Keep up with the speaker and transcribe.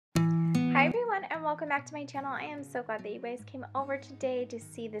everyone, and welcome back to my channel. I am so glad that you guys came over today to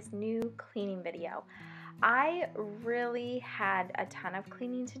see this new cleaning video. I really had a ton of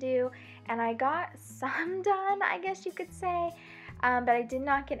cleaning to do, and I got some done, I guess you could say, but I did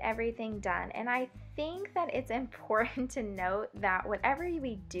not get everything done. And I think that it's important to note that whatever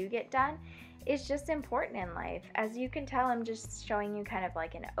we do get done is just important in life. As you can tell, I'm just showing you kind of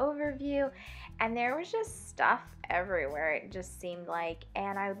like an overview, and there was just stuff everywhere, it just seemed like.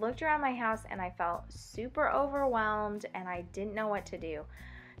 And I looked around my house and I felt super overwhelmed and I didn't know what to do.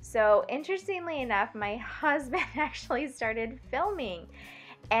 So interestingly enough, my husband actually started filming,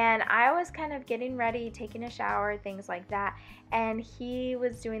 and I was kind of getting ready, taking a shower, things like that, and he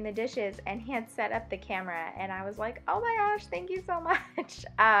was doing the dishes and he had set up the camera, and I was like, oh my gosh, thank you so much.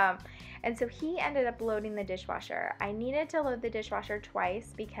 And so he ended up loading the dishwasher. I needed to load the dishwasher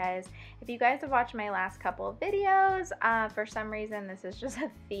twice because if you guys have watched my last couple of videos, for some reason this is just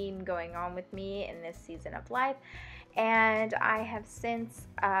a theme going on with me in this season of life. And I have since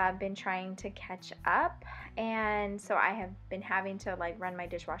been trying to catch up, and so I have been having to like run my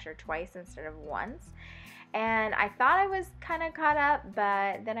dishwasher twice instead of once. And I thought I was kind of caught up,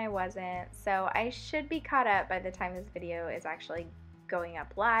 but then I wasn't. So I should be caught up by the time this video is actually going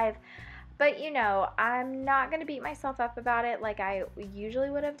up live. But you know, I'm not going to beat myself up about it like I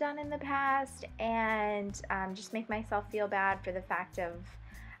usually would have done in the past, and just make myself feel bad for the fact of,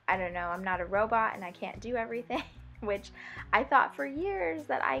 I don't know, I'm not a robot and I can't do everything. Which I thought for years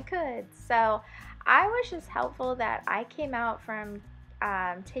that I could. So I was just helpful that I came out from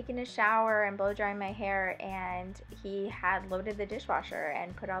taking a shower and blow drying my hair, and he had loaded the dishwasher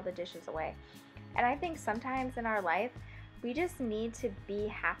and put all the dishes away. And I think sometimes in our life we just need to be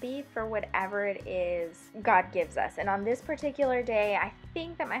happy for whatever it is God gives us. And on this particular day, I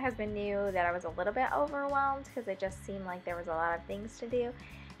think that my husband knew that I was a little bit overwhelmed because it just seemed like there was a lot of things to do.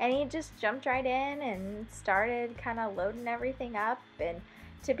 And he just jumped right in and started kind of loading everything up. And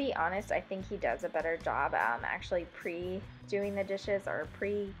to be honest, I think he does a better job actually pre-doing the dishes or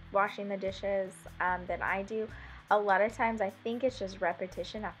pre-washing the dishes than I do. A lot of times I think it's just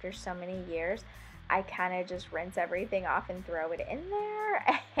repetition. After so many years, I kind of just rinse everything off and throw it in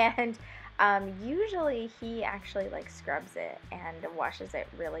there. And usually he actually like scrubs it and washes it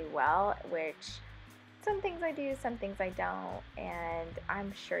really well, which some things I do, some things I don't, and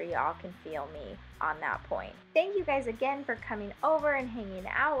I'm sure y'all can feel me on that point. Thank you guys again for coming over and hanging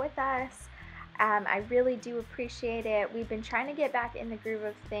out with us. I really do appreciate it. We've been trying to get back in the groove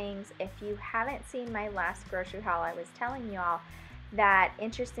of things. If you haven't seen my last grocery haul, I was telling y'all that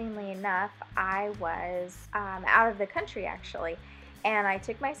interestingly enough, I was out of the country actually, and I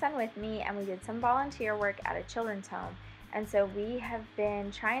took my son with me and we did some volunteer work at a children's home. And so we have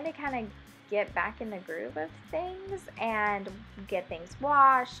been trying to kind of get back in the groove of things and get things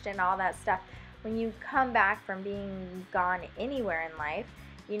washed and all that stuff. When you come back from being gone anywhere in life,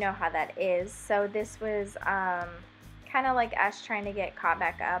 you know how that is. So this was kind of like us trying to get caught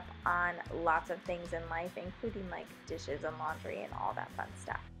back up on lots of things in life, including like dishes and laundry and all that fun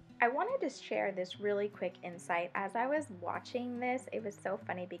stuff. I wanted to share this really quick insight. As I was watching this, it was so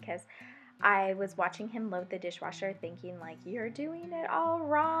funny because I was watching him load the dishwasher thinking like, you're doing it all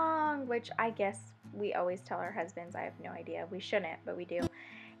wrong, which I guess we always tell our husbands. I have no idea. We shouldn't, but we do.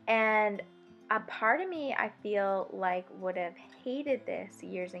 And a part of me, I feel like, would have hated this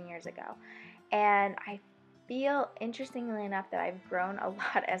years and years ago. And I feel, interestingly enough, that I've grown a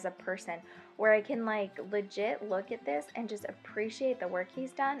lot as a person where I can like legit look at this and just appreciate the work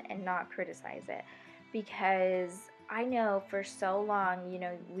he's done and not criticize it. Because I know for so long, you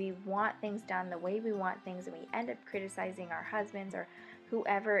know, we want things done the way we want things, and we end up criticizing our husbands or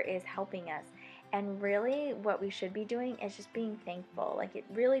whoever is helping us. And really what we should be doing is just being thankful. Like, it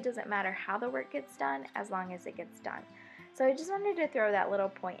really doesn't matter how the work gets done as long as it gets done. So I just wanted to throw that little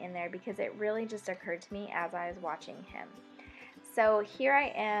point in there because it really just occurred to me as I was watching him. So here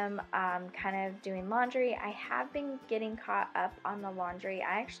I am kind of doing laundry. I have been getting caught up on the laundry.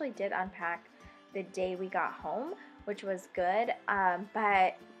 I actually did unpack the day we got home, which was good,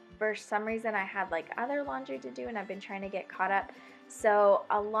 but for some reason I had like other laundry to do and I've been trying to get caught up. So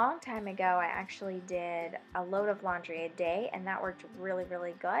a long time ago I actually did a load of laundry a day, and that worked really,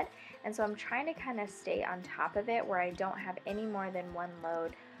 really good. And so I'm trying to kind of stay on top of it where I don't have any more than one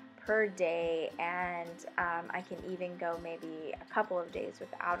load per day, and I can even go maybe a couple of days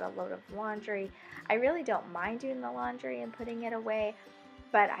without a load of laundry. I really don't mind doing the laundry and putting it away,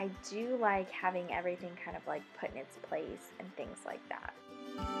 but I do like having everything kind of like put in its place and things like that.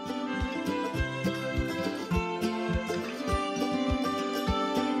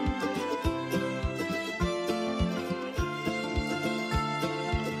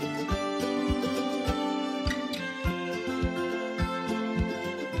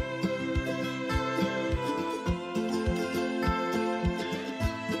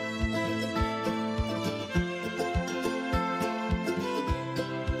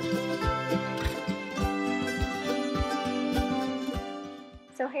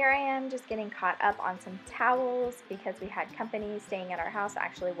 here I am just getting caught up on some towels because we had company staying at our house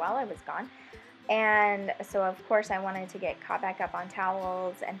actually while I was gone. And so of course I wanted to get caught back up on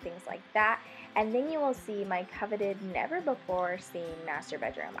towels and things like that. And then you will see my coveted never before seen master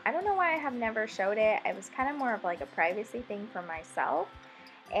bedroom. I don't know why I have never showed it. It was kind of more of like a privacy thing for myself.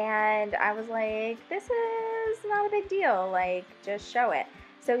 And I was like, this is not a big deal, like just show it.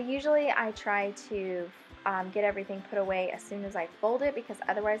 So usually I try to get everything put away as soon as I fold it, because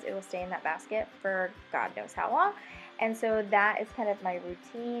otherwise it will stay in that basket for God knows how long. And so that is kind of my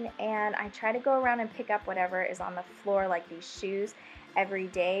routine, and I try to go around and pick up whatever is on the floor, like these shoes, every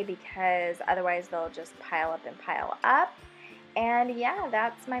day, because otherwise they'll just pile up and pile up. And yeah,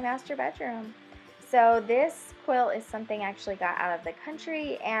 that's my master bedroom. So this quilt is something I actually got out of the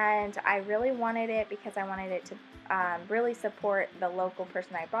country, and I really wanted it because I wanted it to really support the local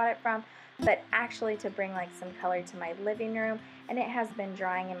person I bought it from, but actually to bring like some color to my living room. And it has been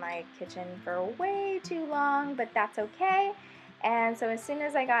drying in my kitchen for way too long, but that's okay. And so as soon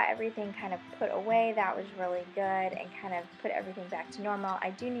as I got everything kind of put away, that was really good, and kind of put everything back to normal.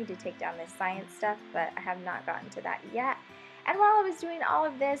 I do need to take down this science stuff, but I have not gotten to that yet. And while I was doing all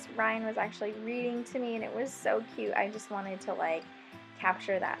of this, Ryan was actually reading to me, and it was so cute. I just wanted to like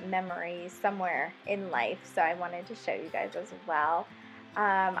capture that memory somewhere in life, so I wanted to show you guys as well.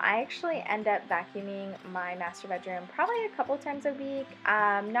 I actually end up vacuuming my master bedroom probably a couple times a week,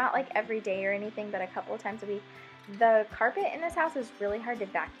 not like every day or anything, but a couple of times a week. The carpet in this house is really hard to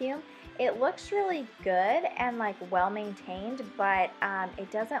vacuum. It looks really good and like well maintained, but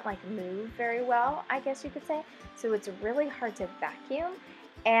it doesn't like move very well, I guess you could say. So it's really hard to vacuum.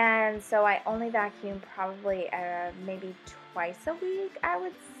 And so I only vacuum probably maybe twice a week, I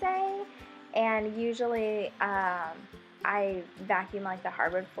would say. And usually I vacuum like the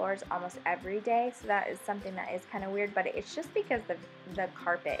hardwood floors almost every day. So that is something that is kind of weird, but it's just because the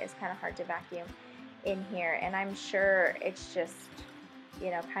carpet is kind of hard to vacuum in here. And I'm sure it's just,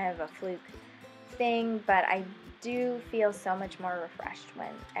 you know, kind of a fluke thing, but I do feel so much more refreshed when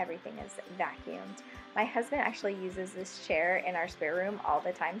everything is vacuumed. My husband actually uses this chair in our spare room all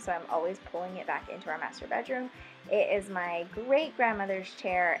the time, so I'm always pulling it back into our master bedroom. It is my great grandmother's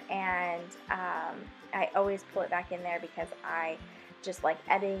chair, and I always pull it back in there because I just like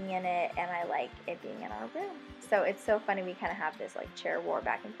editing in it, and I like it being in our room. So it's so funny, we kind of have this like chair war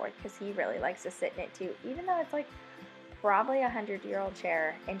back and forth because he really likes to sit in it too, even though it's like probably a 100-year-old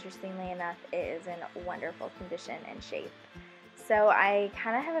chair. Interestingly enough, it is in wonderful condition and shape. So I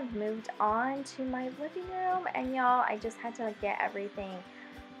kind of have moved on to my living room, and y'all, I just had to like get everything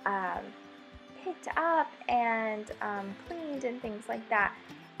picked up and cleaned and things like that.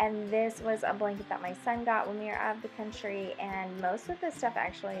 And this was a blanket that my son got when we were out of the country, and most of the stuff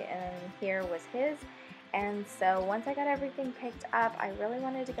actually in here was his. And so once I got everything picked up, I really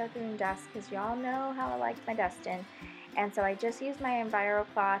wanted to go through and dust, because y'all know how I like my dusting. And so I just used my Enviro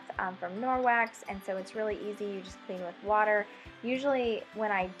cloth from Norwax, and so it's really easy. You just clean with water. Usually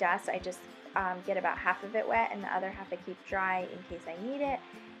when I dust, I just get about half of it wet, and the other half I keep dry in case I need it.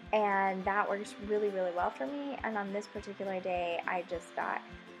 And that works really, really well for me. And on this particular day, I just got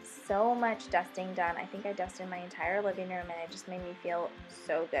so much dusting done. I think I dusted my entire living room, and it just made me feel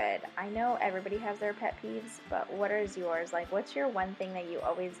so good. I know everybody has their pet peeves, but what is yours? Like, what's your one thing that you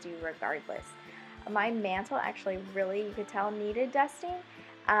always do regardless? My mantle actually really, you could tell, needed dusting,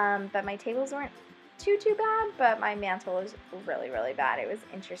 but my tables weren't too bad, but my mantle was really, really bad. It was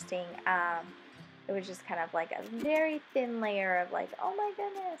interesting. It was just kind of like a very thin layer of like, oh my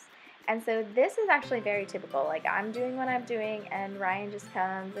goodness. And so this is actually very typical. Like, I'm doing what I'm doing, and Ryan just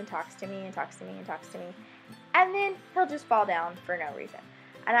comes and talks to me and talks to me and talks to me, and then he'll just fall down for no reason.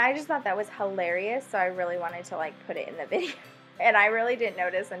 And I just thought that was hilarious, so I really wanted to like put it in the video. And I really didn't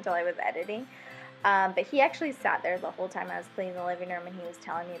notice until I was editing. But he actually sat there the whole time I was cleaning the living room, and he was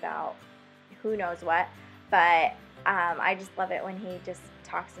telling me about who knows what. But I just love it when he just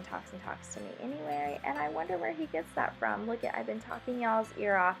talks and talks and talks to me anyway. And I wonder where he gets that from. Look, I've been talking y'all's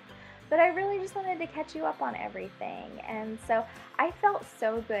ear off. But I really just wanted to catch you up on everything. And so I felt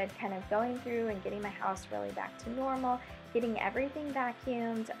so good kind of going through and getting my house really back to normal, getting everything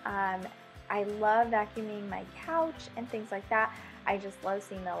vacuumed. I love vacuuming my couch and things like that. I just love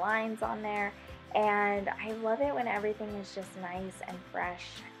seeing the lines on there. And I love it when everything is just nice and fresh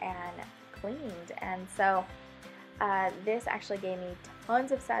and cleaned. And so this actually gave me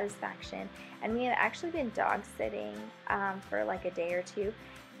tons of satisfaction. And we had actually been dog sitting for like a day or two.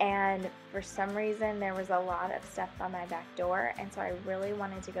 And for some reason, there was a lot of stuff on my back door. And so I really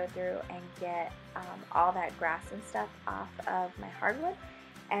wanted to go through and get all that grass and stuff off of my hardwood.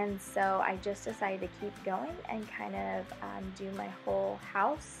 And so I just decided to keep going and kind of do my whole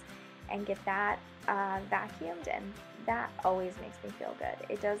house and get that vacuumed, and that always makes me feel good.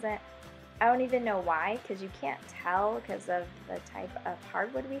 It doesn't, I don't even know why, because you can't tell because of the type of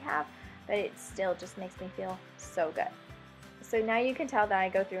hardwood we have, but it still just makes me feel so good. So now you can tell that I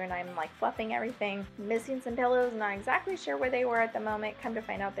go through and I'm like fluffing everything, missing some pillows, not exactly sure where they were at the moment. Come to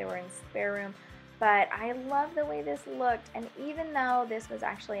find out they were in the spare room. But I love the way this looked, and even though this was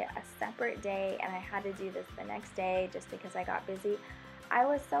actually a separate day and I had to do this the next day just because I got busy, I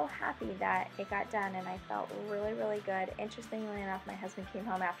was so happy that it got done and I felt really, really good. Interestingly enough, my husband came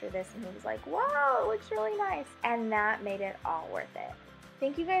home after this and he was like, "Whoa, it looks really nice." And that made it all worth it.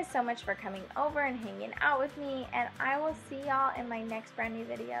 Thank you guys so much for coming over and hanging out with me, and I will see y'all in my next brand new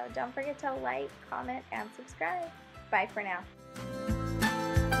video. Don't forget to like, comment, and subscribe. Bye for now.